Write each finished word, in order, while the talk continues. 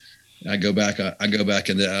I go back. I go back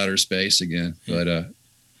into outer space again, but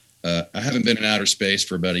I haven't been in outer space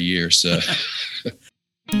for about a year. So.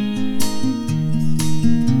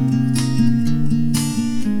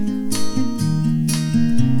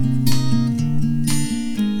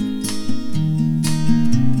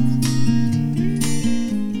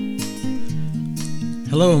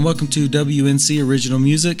 Hello and welcome to WNC Original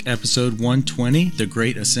Music, episode 120, the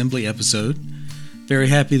Great Assembly episode. Very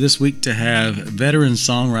happy this week to have veteran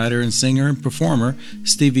songwriter and singer and performer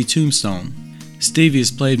Stevie Tombstone. Stevie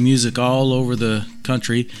has played music all over the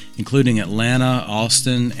country, including Atlanta,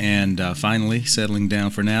 Austin, and finally settling down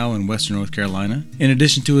for now in Western North Carolina. In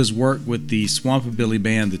addition to his work with the Swampabilly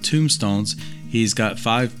band The Tombstones, he's got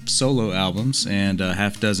 5 solo albums and a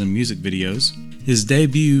half dozen music videos. His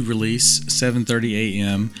debut release, 7:30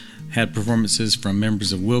 a.m., had performances from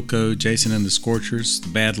members of Wilco, Jason and the Scorchers, the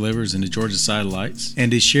Bad Livers, and the Georgia Satellites.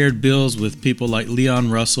 And he shared bills with people like Leon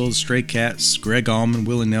Russell, the Stray Cats, Greg Allman,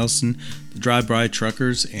 Willie Nelson, the Drive-By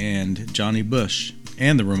Truckers, and Johnny Bush,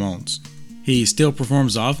 and the Ramones. He still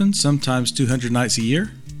performs often, sometimes 200 nights a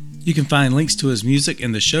year. You can find links to his music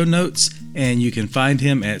in the show notes, and you can find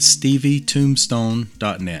him at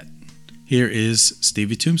stevietombstone.net. Here is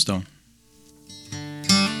Stevie Tombstone.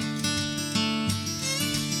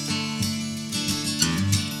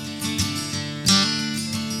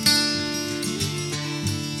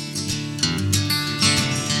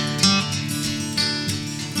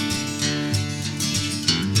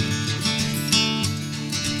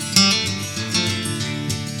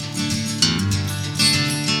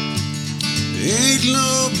 Ain't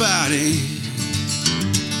nobody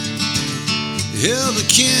held a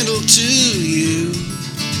candle to you.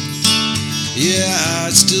 Yeah,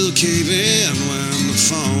 I'd still cave in when the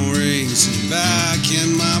phone rings and back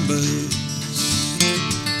in my boots.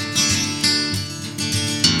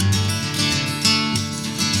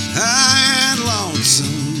 High and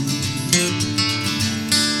lonesome,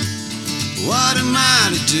 what am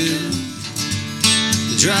I to do?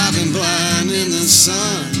 Driving blind in the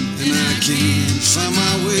sun, and I can't find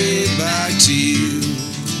my way back to you.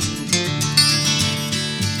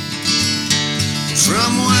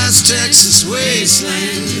 From West Texas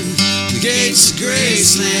wasteland, the gates of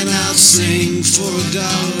Graceland, I'll sing for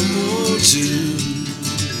 $1 or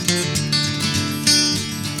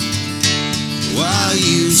 $2. While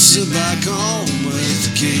you sit back home with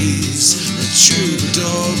the case of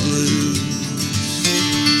troubadour blues.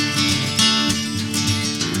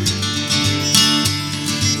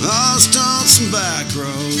 Lost on some back road,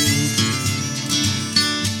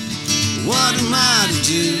 what am I to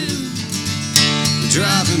do?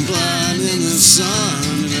 Driving blind in the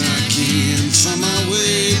sun, and I can't find my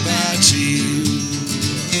way back to you.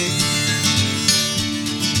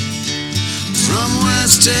 From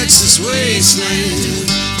West Texas wasteland,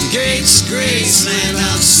 the gates of Graceland,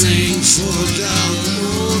 I'll sing for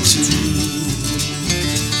 $1 or $2.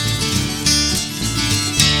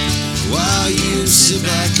 While you sit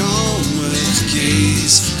back home with the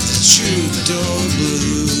case of the troubadour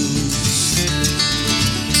blues.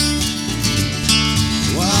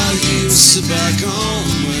 While you sit back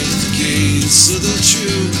home with the case of the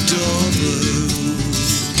troubadour blues.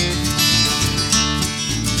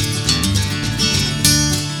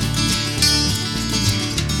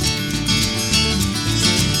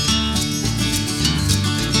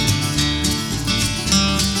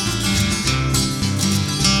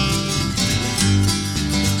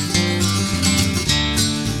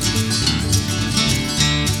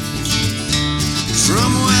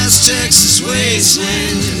 Texas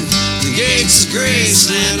wasteland, the gates of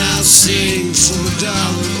Graceland, I'll sing for $1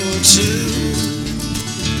 or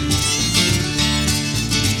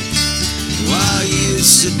 $2. While you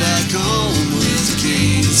sit back home with the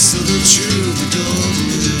case of the troubadour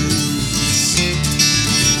blues.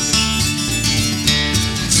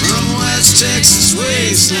 From West Texas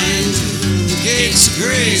wasteland, the gates of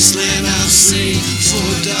Graceland, I'll sing for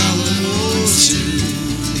 $1 or $2.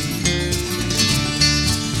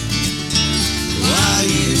 While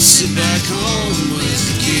you sit back home with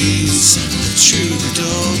the keys of the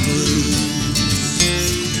troubadour blues.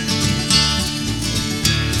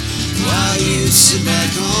 While you sit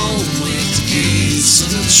back home with the keys of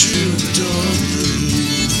the troubadour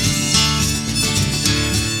blues.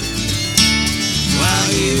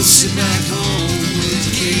 While you sit back home with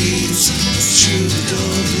the keys of the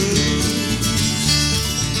troubadour blues.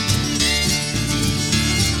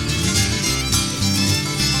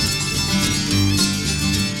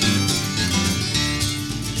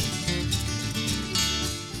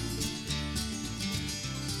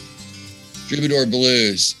 Troubadour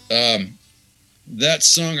Blues. That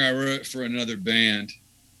song I wrote for another band.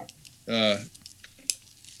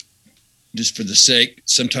 just for the sake.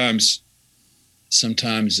 Sometimes,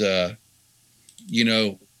 you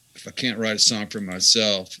know, if I can't write a song for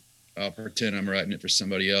myself, I'll pretend I'm writing it for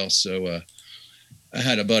somebody else. So I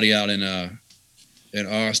had a buddy out in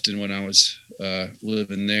Austin when I was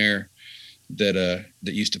living there that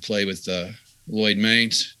used to play with Lloyd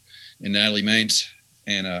Maines and Natalie Maines,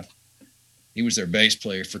 and he was their bass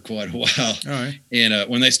player for quite a while. All right. And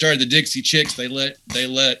when they started the Dixie Chicks, they let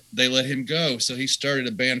him go. So he started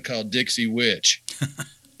a band called Dixie Witch.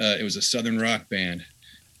 It was a Southern rock band.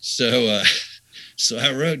 So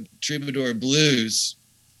I wrote Troubadour Blues,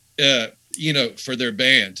 you know, for their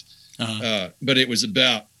band. Uh-huh. But it was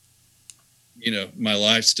about, you know, my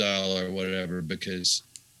lifestyle or whatever, because,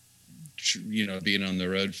 you know, being on the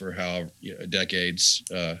road for decades,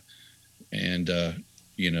 and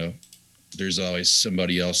you know, there's always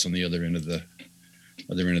somebody else on the other end of the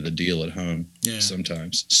deal at home. Yeah.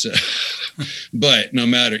 Sometimes. So, but no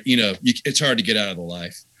matter, you know, it's hard to get out of the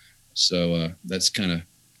life. So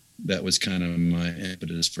that was kind of my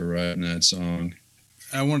impetus for writing that song.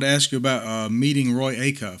 I wanted to ask you about meeting Roy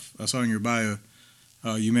Acuff. I saw in your bio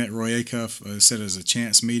you met Roy Acuff. It said it was a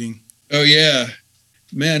chance meeting. Oh yeah,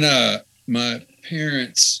 man. My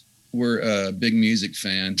parents were big music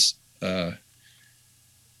fans,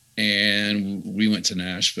 and we went to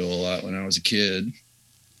Nashville a lot when I was a kid.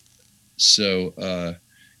 So I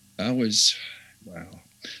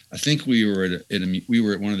think we were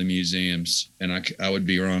at one of the museums, and I would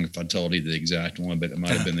be wrong if I told you the exact one, but it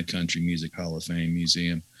might have been the Country Music Hall of Fame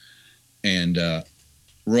Museum. And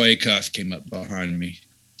Roy Acuff came up behind me.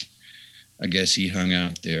 I guess he hung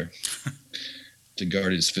out there to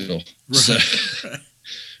guard his fiddle. Right. So,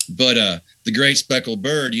 but the Great Speckled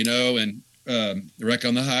Bird, you know, and Wreck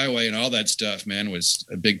on the Highway and all that stuff, man, was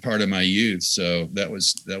a big part of my youth. So that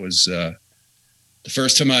was the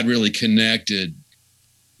first time I'd really connected,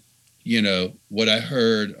 you know, what I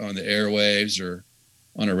heard on the airwaves or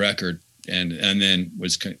on a record, and then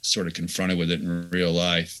was sort of confronted with it in real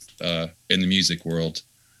life in the music world.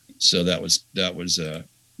 So that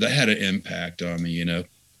had an impact on me, you know.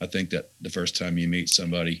 I think that the first time you meet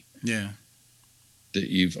somebody Yeah. that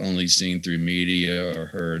you've only seen through media or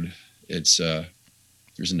heard, it's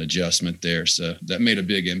there's an adjustment there. So that made a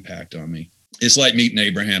big impact on me. It's like meeting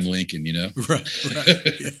Abraham Lincoln, you know. Right.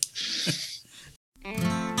 Yeah.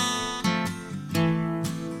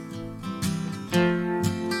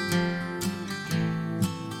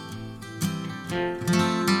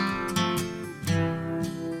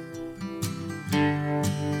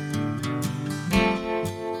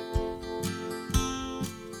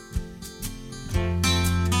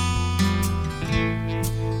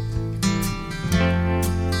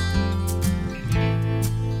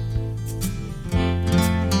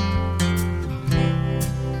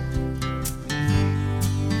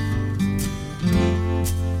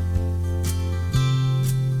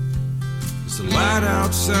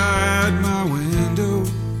 Outside my window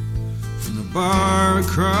from the bar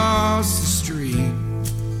across the street,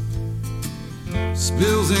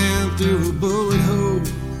 spills in through a bullet hole,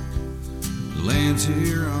 lands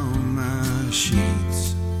here on my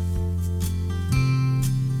sheets.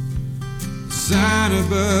 The sign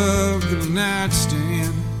above the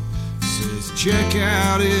nightstand says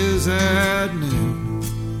checkout is at noon.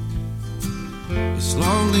 It's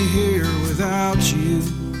lonely here without you.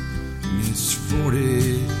 It's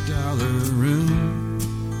 $40 room,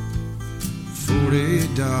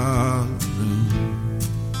 $40 room.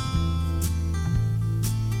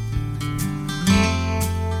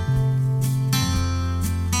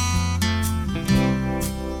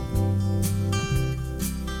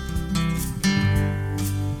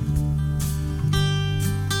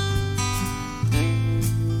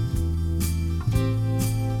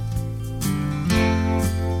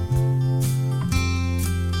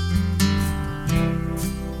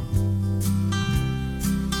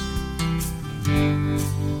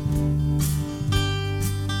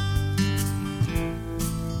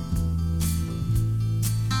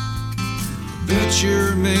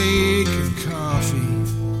 You're making coffee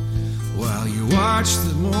while you watch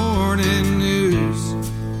the morning news.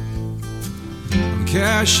 I'm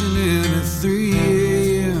cashing in at 3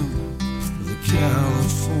 a.m. for the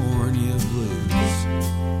California blues.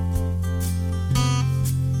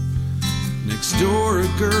 Next door a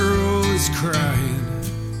girl is crying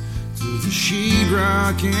through the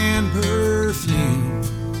sheetrock and perfume.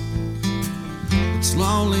 It's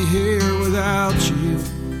lonely here without you.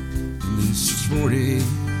 This $40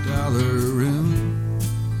 room,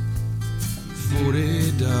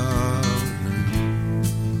 $40 room.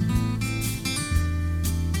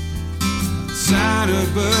 Sign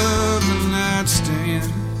above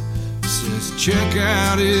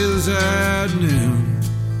checkout is at noon.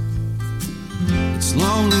 It's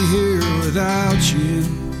lonely here without you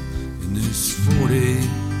in this $40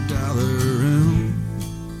 room.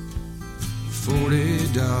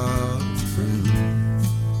 $40 room.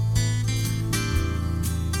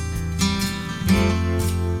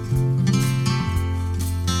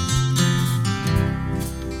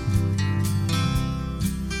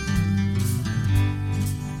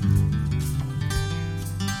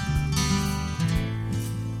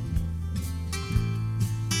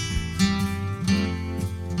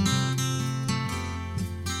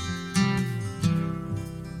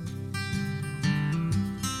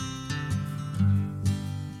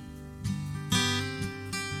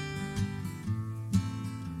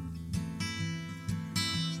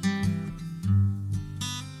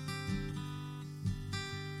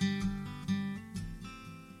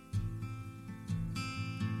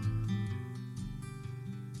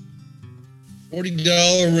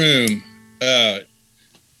 $40 room.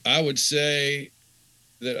 I would say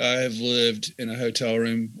that I have lived in a hotel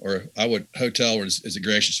room, or hotel is a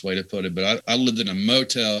gracious way to put it, but I lived in a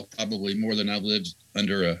motel probably more than I've lived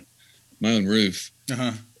under my own roof,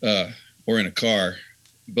 or in a car.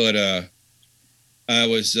 But I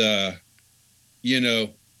was,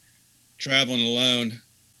 traveling alone,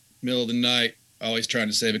 middle of the night, always trying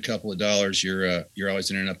to save a couple of dollars. You're always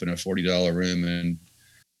ending up in a $40 room,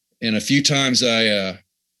 and a few times I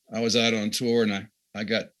was out on tour, and I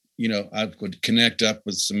got, I would connect up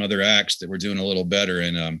with some other acts that were doing a little better.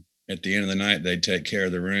 And at the end of the night, they'd take care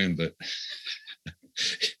of the room. But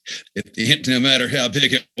no matter how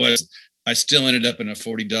big it was, I still ended up in a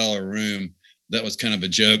 $40 room. That was kind of a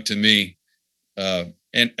joke to me. And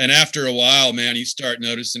after a while, man, you start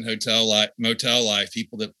noticing motel life,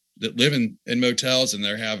 people that live in motels, and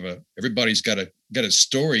everybody's got a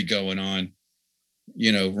story going on,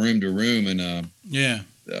 room to room. And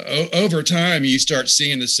over time, you start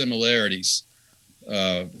seeing the similarities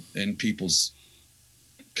in people's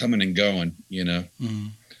coming and going, Mm-hmm.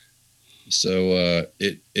 So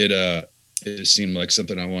it seemed like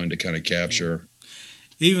something I wanted to kind of capture.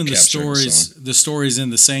 Even the stories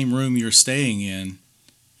in the same room you're staying in,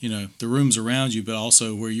 the rooms around you, but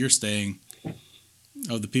also where you're staying,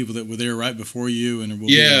 of the people that were there right before you and will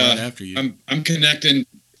be there right after you. I'm connecting.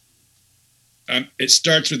 It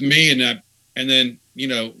starts with me, and then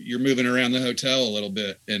you're moving around the hotel a little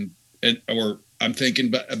bit, or I'm thinking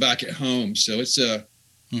back at home. So it's a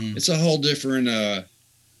whole different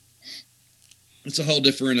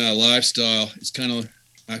lifestyle. It's kind of,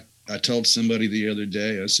 I told somebody the other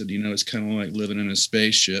day, I said, it's kind of like living in a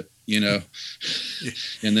spaceship, and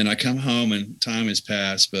then I come home and time has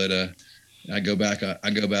passed, but I go back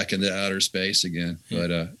into outer space again.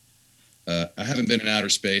 But I haven't been in outer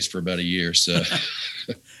space for about a year, so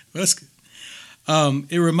that's good.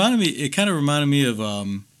 It kind of reminded me of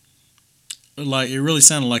it really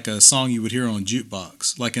sounded like a song you would hear on a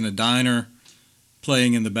jukebox, like in a diner,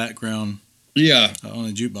 playing in the background. Yeah, on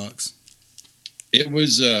a jukebox. It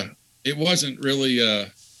wasn't really.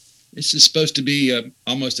 It's just supposed to be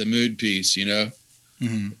almost a mood piece,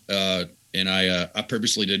 Mm-hmm. And I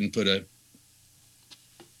purposely didn't put a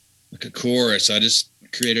chorus. I just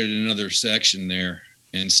created another section there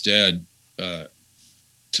instead, to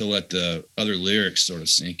let the other lyrics sort of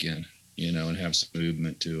sink in, and have some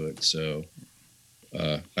movement to it. So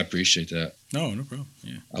I appreciate that. No problem.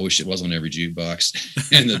 Yeah. I wish it wasn't every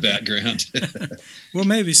jukebox in the background. Well,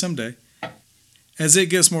 maybe someday. As it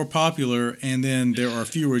gets more popular, and then there are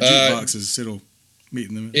fewer jukeboxes, it'll meet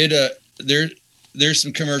in the. There's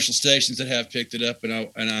some commercial stations that have picked it up,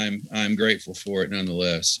 and I'm grateful for it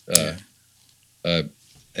nonetheless. And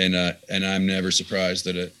I'm never surprised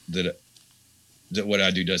that what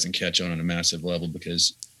I do doesn't catch on a massive level,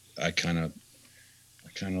 because I kind of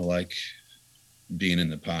like being in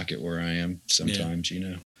the pocket where I am sometimes,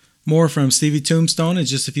 More from Stevie Tombstone in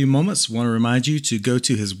just a few moments. Want to remind you to go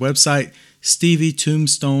to his website,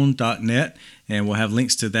 stevietombstone.net, and we'll have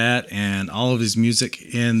links to that and all of his music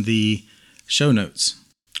in the show notes.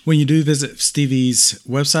 When you do visit Stevie's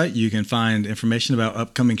website, you can find information about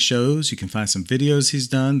upcoming shows. You can find some videos he's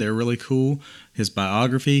done. They're really cool. His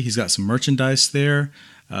biography, he's got some merchandise there.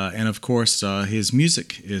 And of course, his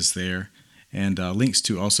music is there. And links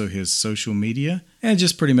to also his social media and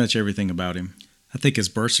just pretty much everything about him. I think his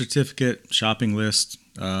birth certificate, shopping list,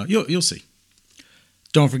 you'll see.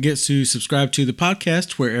 Don't forget to subscribe to the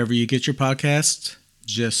podcast wherever you get your podcasts.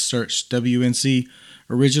 Just search WNC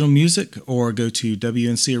Original Music or go to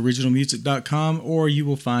WNCOriginalmusic.com, or you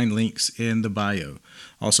will find links in the bio.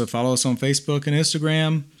 Also follow us on Facebook and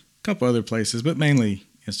Instagram, a couple other places, but mainly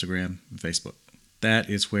Instagram and Facebook. That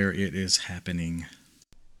is where it is happening.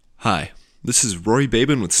 Hi, this is Rory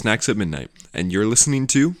Babin with Snacks at Midnight, and you're listening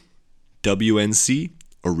to WNC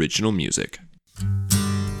Original Music.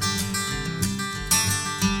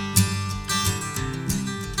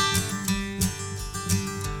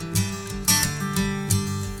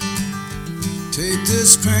 Take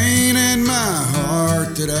this pain in my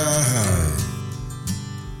heart that I hide.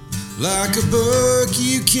 Like a book,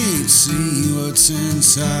 you can't see what's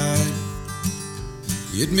inside.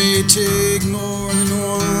 It may take more than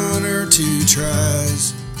one or two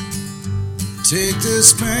tries. Take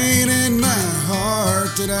this pain in my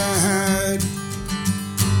heart that I hide.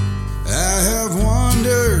 I have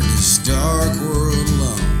wandered this dark world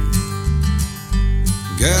alone,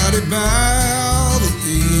 guided by all the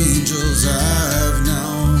angels I've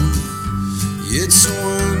known. It's a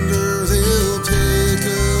wonder they'll pick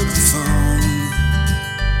up the phone.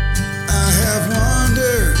 I have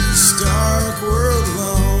wandered this dark world alone.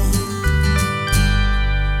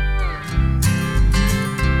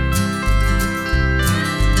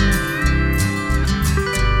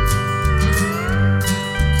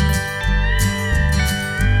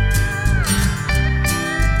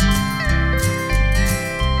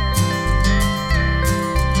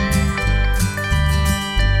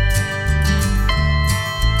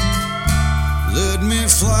 Let me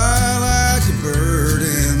fly like a bird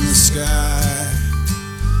in the sky,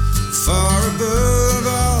 far above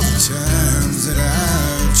all the times that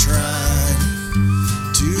I've tried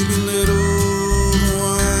to belittle the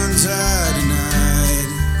ones I denied.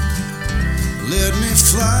 Let me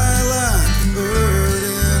fly like a bird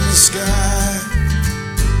in the sky.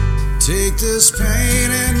 Take this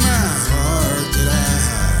pain in my heart that I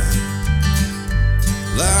hide.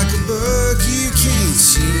 Like a book, you can't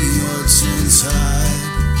see what's inside.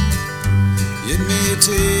 It may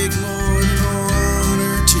take more than one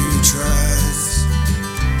or two tries.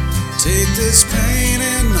 Take this pain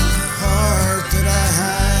in my heart that I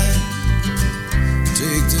hide.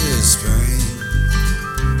 Take this pain.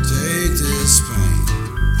 Take this pain.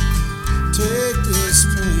 Take this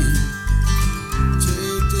pain.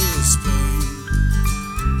 Take this pain.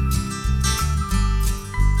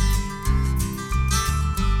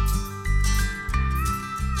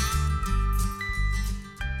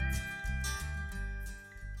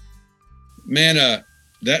 Man,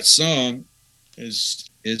 that song is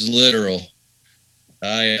literal.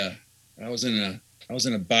 I was in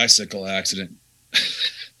a bicycle accident.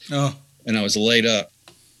 Oh. And I was laid up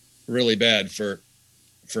really bad for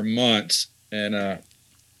months, and I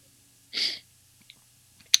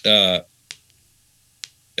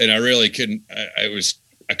really couldn't.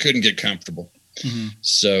 I couldn't get comfortable. Mm-hmm.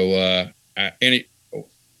 So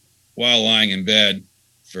while lying in bed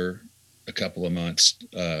for a couple of months,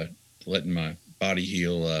 letting my body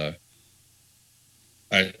heal,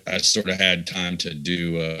 I sort of had time to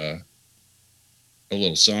do a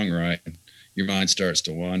little songwriting. Your mind starts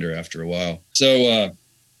to wander after a while. So,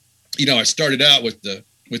 I started out with the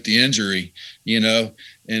injury, and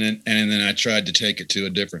then I tried to take it to a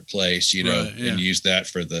different place, Right, yeah. and use that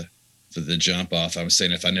for the jump off. I was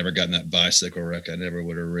saying if I never gotten that bicycle wreck, I never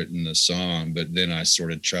would have written the song. But then I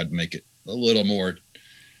sort of tried to make it a little more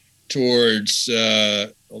towards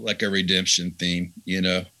like a redemption theme,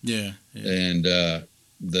 Yeah. and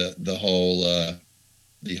the whole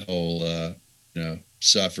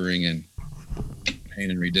suffering and pain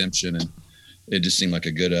and redemption, and it just seemed like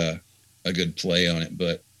a good play on it.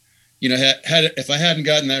 But if I hadn't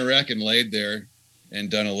gotten that wreck and laid there and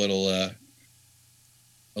done a little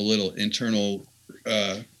internal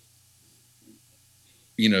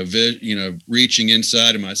reaching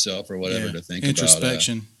inside of myself or whatever to think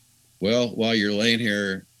introspection. about well, while you're laying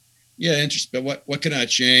here, but what can I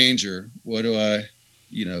change, or what do I,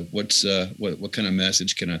 what kind of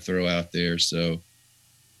message can I throw out there? So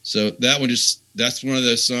that's one of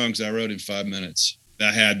those songs I wrote in 5 minutes.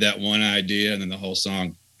 I had that one idea, and then the whole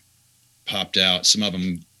song popped out. Some of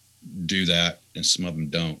them do that, and some of them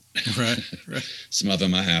don't. Right. Some of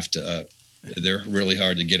them I have to. They're really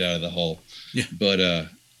hard to get out of the hole. Yeah. But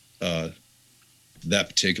that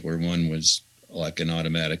particular one was like an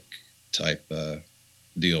automatic type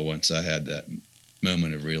deal once I had that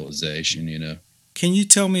moment of realization, Can you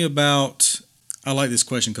tell me about, I like this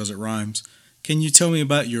question because it rhymes. Can you tell me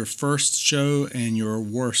about your first show and your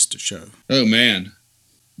worst show? Oh, man.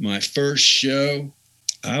 My first show,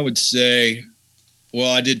 I would say,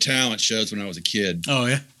 I did talent shows when I was a kid. Oh,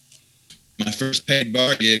 yeah? My first paid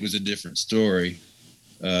bar gig was a different story.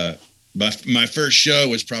 My first show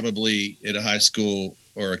was probably at a high school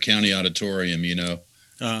or a county auditorium,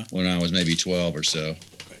 when I was maybe 12 or so.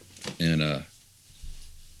 And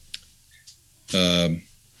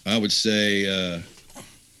I would say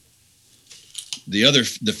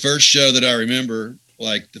the first show that I remember,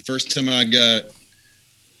 like the first time I got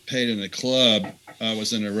paid in a club, I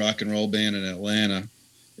was in a rock and roll band in Atlanta.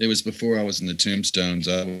 It was before I was in the Tombstones.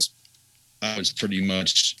 I was pretty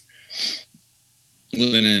much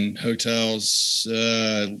living in hotels,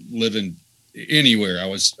 living anywhere. I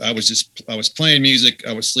was playing music.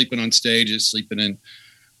 I was sleeping on stages, sleeping in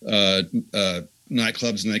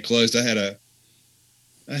nightclubs, and they closed. I had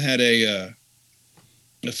a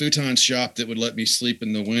futon shop that would let me sleep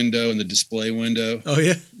in the window, in the display window. Oh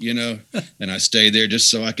yeah, and I stayed there just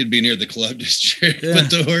so I could be near the club district. Yeah. But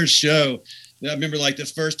the worst show, I remember, like the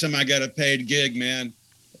first time I got a paid gig, man.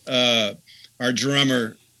 Our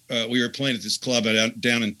drummer, we were playing at this club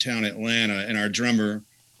down in town, Atlanta, and our drummer,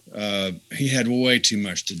 he had way too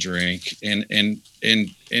much to drink, and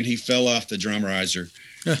he fell off the drum riser.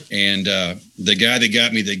 And the guy that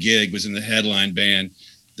got me the gig was in the headline band.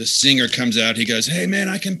 The singer comes out. He goes, "Hey, man,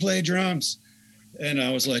 I can play drums." And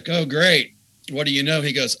I was like, "Oh, great. What do you know?"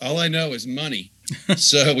 He goes, "All I know is Money."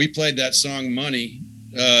 So we played that song Money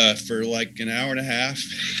for like an hour and a half.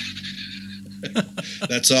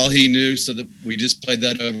 That's all he knew. So we just played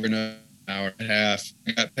that over an hour and a half.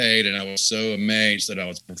 I got paid, and I was so amazed that I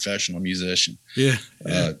was a professional musician. Yeah.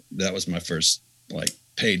 That was my first like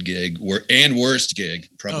paid gig and worst gig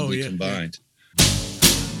probably combined. Yeah.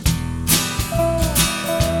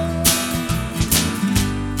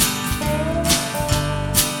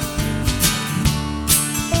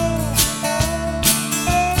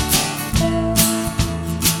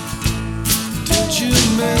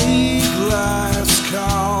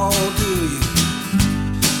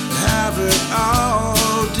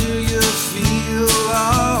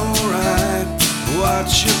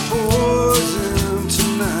 What's your poison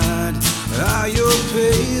tonight? Are your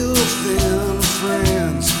pale thin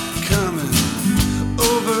friends coming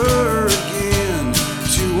over again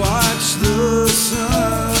to watch the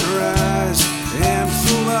sunrise and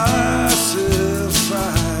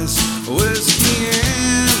philosophize? Whiskey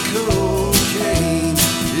and cocaine,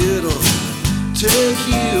 it'll take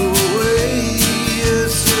you away.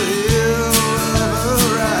 It's a hell of a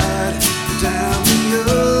ride down the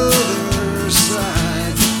other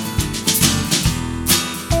side.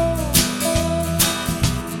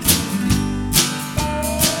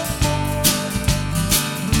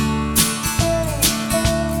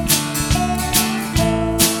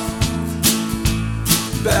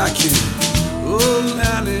 Back in old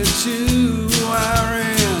 92, I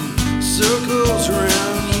ran circles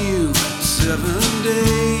around you,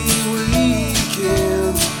 7-day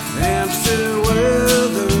weekends and fair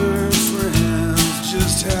weather friends.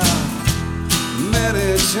 Just how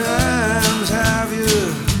many times have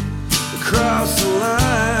you crossed the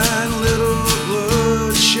line? Little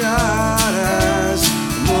bloodshot eyes,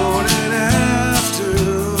 morning after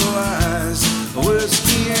lies,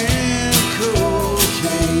 whiskey and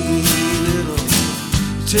cocaine, it'll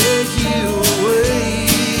take you away.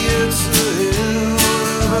 It's a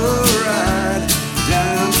hell of a ride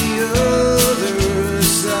down the other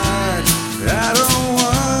side. I don't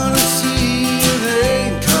wanna see your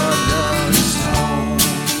name carved out in stone.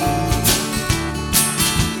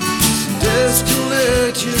 So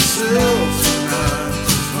disconnect yourself and not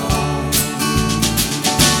the phone.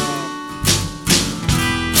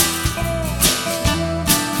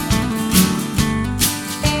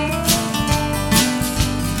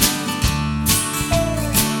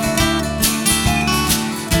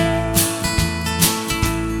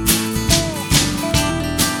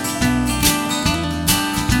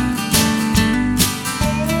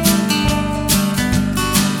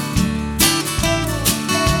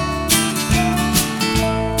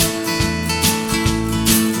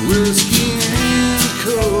 Whiskey and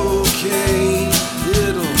cocaine,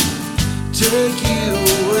 it'll take you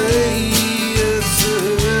away. It's a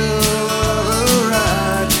hell of a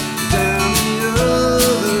ride down the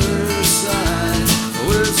other side.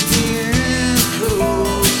 Whiskey and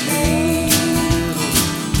cocaine, it'll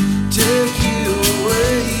take you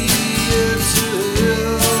away. It's a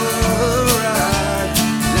hell of a ride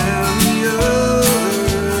down the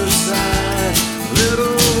other side.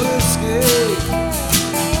 Little whiskey,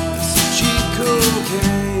 cheap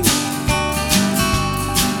cocaine,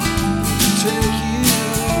 take you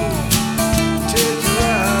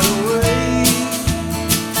right away.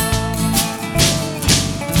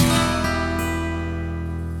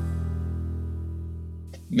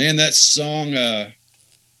 Man, that song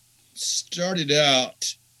started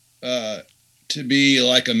out to be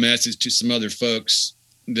like a message to some other folks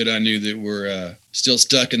that I knew that were still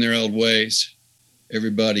stuck in their old ways.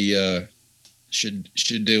 Everybody should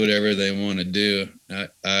do whatever they want to do.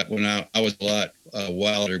 When I was a lot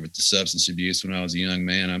wilder with the substance abuse when I was a young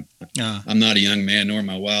man. I'm not a young man, nor am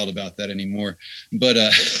I wild about that anymore. But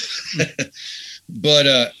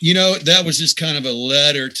that was just kind of a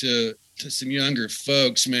letter to some younger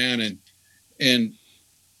folks, man, but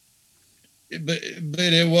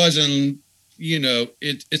it wasn't,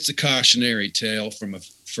 it's a cautionary tale from a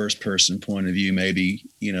first person point of view, maybe,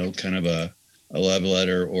 kind of a love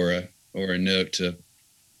letter or a note to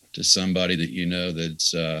somebody that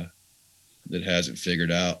that hasn't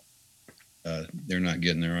figured out they're not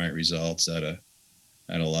getting the right results out of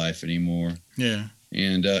life anymore. Yeah.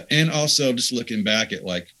 And also just looking back at,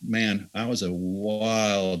 like, man, I was a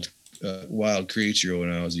wild creature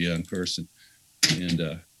when I was a young person,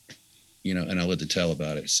 and and I lived to tell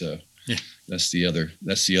about it. So yeah, that's the other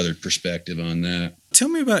perspective on that. Tell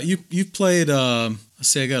me about you've played, let's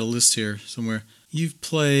see, I got a list here somewhere. You've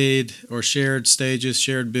played or shared stages,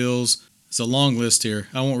 shared bills. It's a long list here.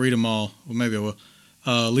 I won't read them all. Well, maybe I will.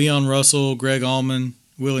 Leon Russell, Greg Allman,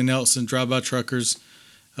 Willie Nelson, Drive By Truckers,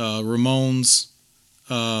 Ramones.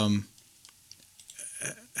 How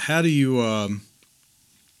do you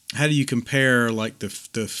compare, like, the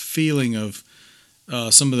feeling of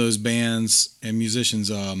some of those bands and musicians,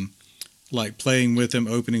 like playing with them,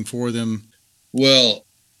 opening for them? Well,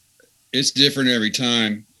 it's different every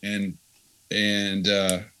time, and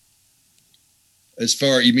as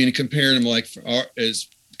far, you mean comparing them, like, as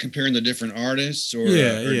comparing the different artists, or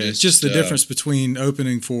just the difference between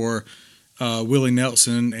opening for Willie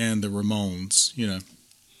Nelson and the Ramones.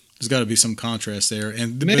 There's got to be some contrast there,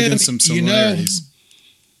 and then some similarities.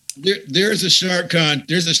 There's a sharp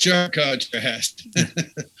contrast.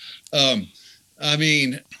 I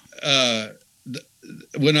mean, I'm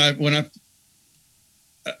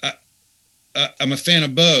a fan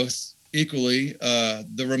of both equally. The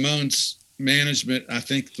Ramones management, I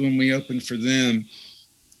think when we opened for them,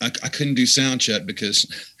 I couldn't do sound check because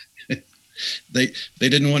they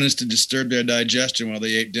didn't want us to disturb their digestion while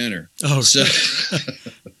they ate dinner. Oh, so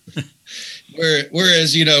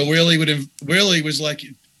whereas Willie was like,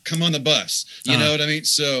 come on the bus, you know what I mean?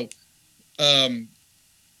 So the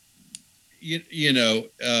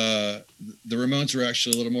Ramones were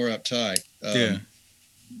actually a little more uptight.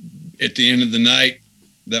 At the end of the night,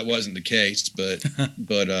 that wasn't the case, but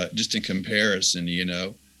just in comparison,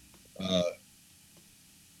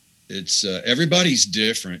 it's everybody's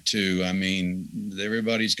different too. I mean,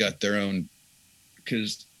 everybody's got their own,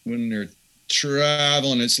 because when they're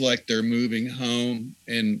traveling, it's like they're moving home,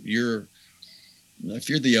 and if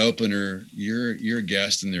you're the opener, you're a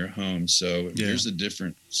guest in their home. So there's a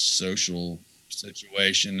different social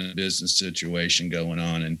situation and business situation going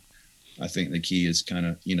on, and I think the key is kind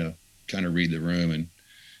of read the room and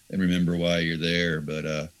remember why you're there.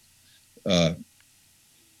 But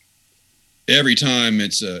every time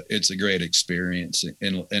it's a great experience,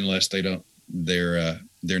 unless they're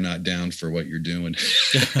not down for what you're doing.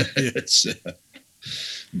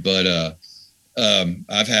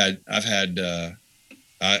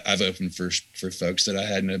 I've opened for folks that I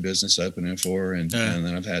had no business opening for, and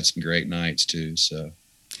then I've had some great nights too. So,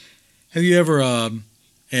 have you ever?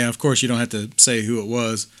 And of course, you don't have to say who it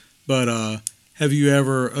was, but have you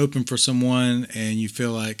ever opened for someone and you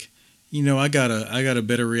feel like, I got a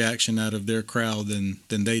better reaction out of their crowd than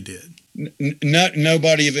they did?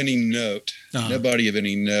 Nobody of any note. Nobody of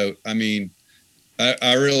any note. I mean,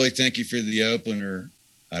 I really think if you're the opener,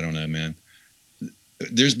 I don't know, man.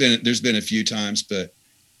 There's been a few times, but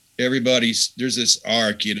there's this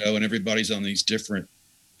arc, and everybody's on these different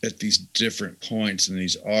points in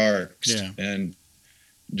these arcs. Yeah. And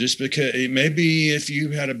just because maybe if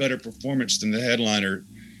you had a better performance than the headliner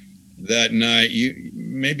that night,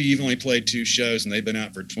 you've only played 2 shows and they've been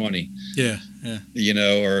out for 20. Yeah.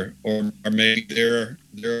 Or maybe their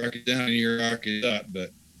arc is down and your arc is up.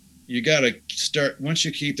 But you got to start, once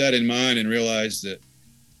you keep that in mind and realize that,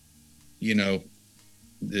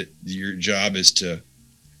 that your job is to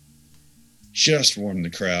just warm the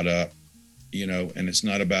crowd up, and it's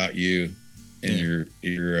not about you and your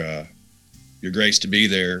grace to be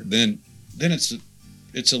there, then it's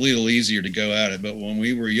a little easier to go at it. But when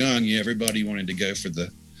we were young, everybody wanted to go for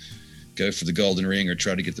the golden ring or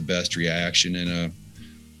try to get the best reaction. And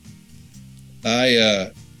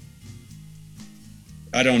I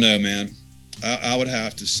don't know, man. I would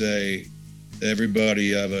have to say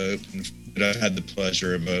everybody I've opened, that I've had the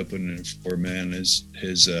pleasure of opening for, man,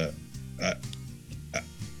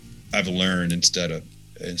 I've learned instead of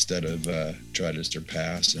try to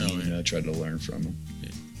surpass and try to learn from them,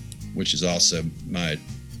 which is also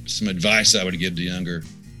some advice I would give to younger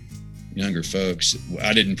younger folks.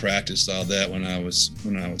 I didn't practice all that when I was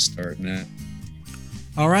starting out.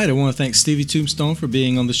 All right, I want to thank Stevie Tombstone for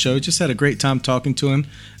being on the show. Just had a great time talking to him.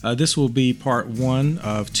 This will be part 1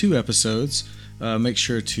 of 2 episodes. Make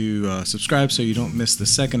sure to subscribe so you don't miss the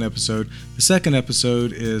second episode. The second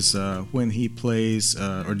episode is when he plays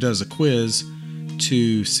or does a quiz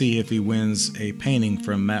to see if he wins a painting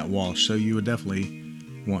from Matt Walsh. So you would definitely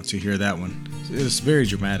want to hear that one. It's very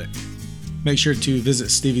dramatic. Make sure to visit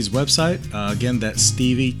Stevie's website. Again, that's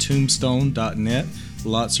stevietombstone.net.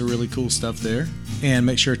 Lots of really cool stuff there. And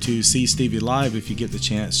make sure to see Stevie live if you get the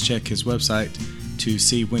chance. Check his website to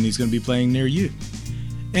see when he's going to be playing near you.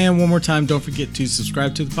 And one more time, don't forget to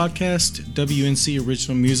subscribe to the podcast, WNC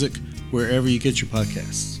Original Music, wherever you get your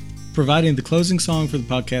podcasts. Providing the closing song for the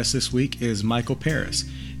podcast this week is Michael Paris.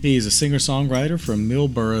 He is a singer-songwriter from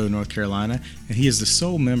Millboro, North Carolina, and he is the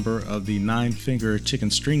sole member of the Nine Finger Chicken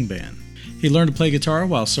String Band. He learned to play guitar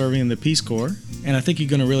while serving in the Peace Corps, and I think you're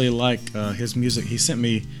going to really like his music. He sent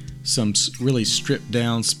me some really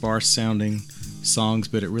stripped-down, sparse-sounding songs,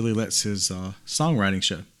 but it really lets his songwriting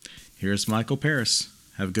show. Here's Michael Paris.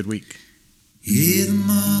 Have a good week. Hear the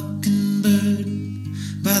mockingbird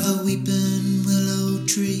by the weeping willow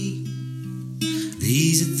tree.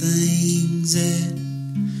 These are things that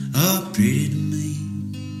are pretty to me.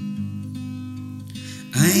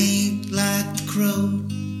 I ain't like the crow,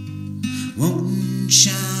 wanting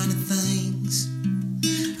shiny things.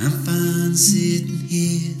 I'm fine sitting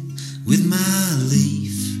here with my leaf.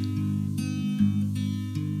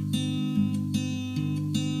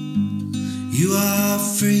 You are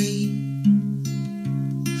free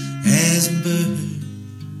as a bird,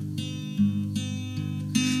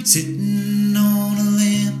 sitting on a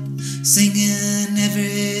limb, singing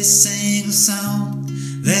every single song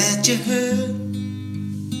that you heard.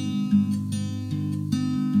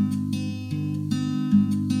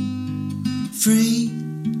 Free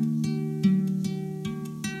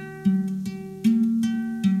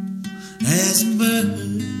as a bird.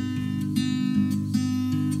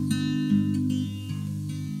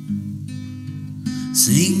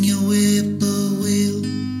 Sing your whippoorwill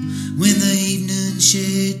when the evening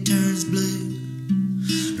shade turns blue.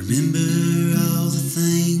 Remember all the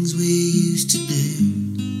things we used to do.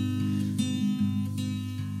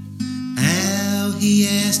 How he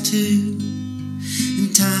asked who,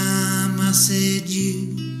 in time I said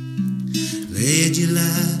you. Led your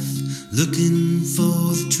life looking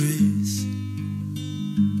for the truth.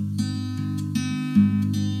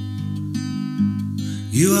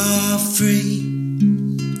 You are free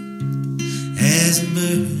as a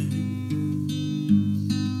bird,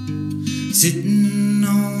 sitting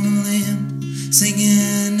on a limb,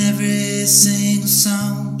 singing every single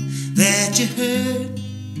song that you heard.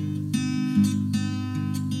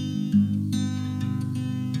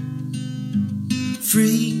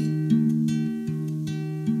 Free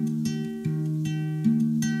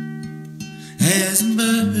as a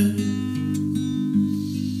bird.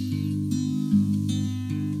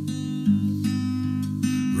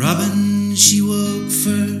 Robin, she woke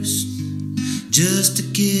first just to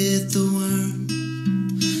get the worm.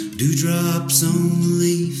 Dewdrops on the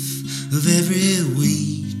leaf of every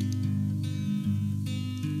weed.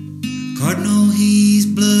 Cardinal, he's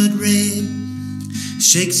blood red,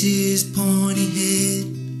 shakes his pointy head,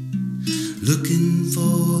 looking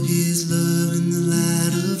for his love in the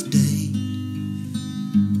light of day.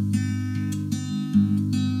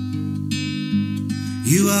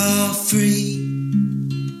 You are free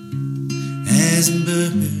as a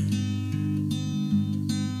bird,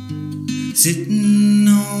 sitting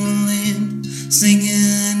on a limb,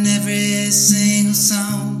 singing every single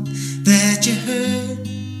song that you heard.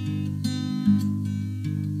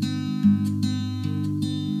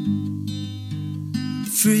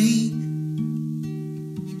 Free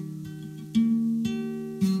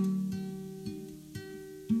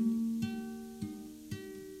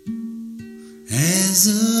as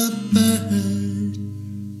a bird.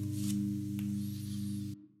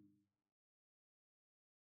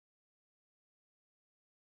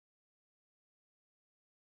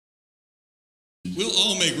 We'll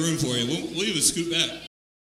all make room for you. We'll even scoot back.